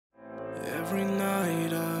Every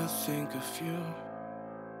night I think of you.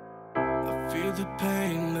 I feel the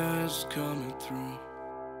pain that's coming through.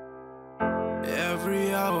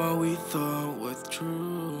 Every hour we thought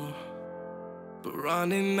withdrew, but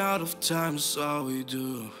running out of time is all we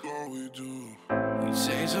do. We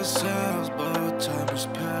change ourselves, but time has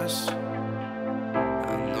passed.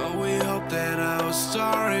 I know we hope that our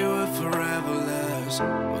story will forever last.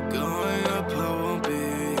 But going up, I won't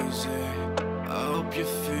be easy. I hope you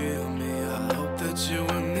feel me. I hope that you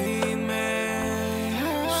will need me.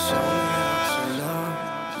 You show me how to love.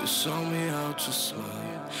 You show me how to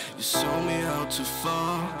smile. You show me how to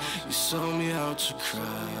fall. You show me how to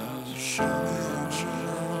cry. You show me how to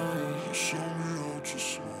love. You show me how to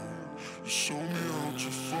smile. You show me how to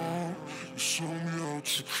fall. You show me how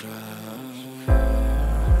to cry.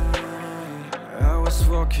 I was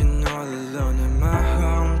walking all alone in my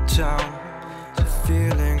hometown, the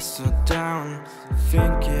feeling so down,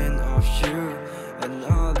 thinking of you and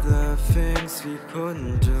all the things we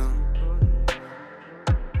couldn't do.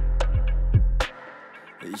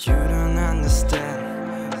 You don't understand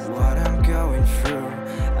what I'm going through.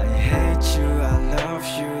 I hate you, I love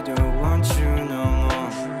you, don't want you no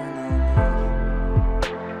more.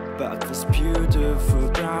 But those beautiful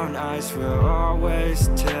brown eyes were always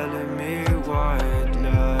telling me white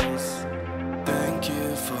lies. Thank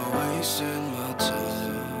you for wasting my time.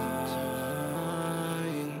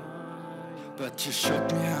 But you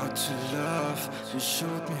showed me how to love. You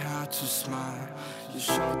showed me how to smile. You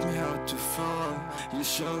showed me how to fall. You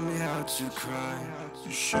showed me how to cry.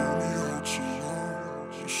 You showed me how to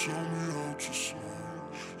love. You showed me how to smile.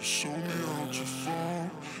 You showed me how to fall.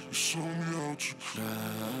 You showed me how to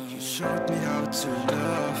cry. You showed me how to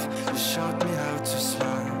love. You showed me how to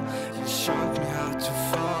smile. You showed me how to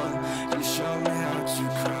fall.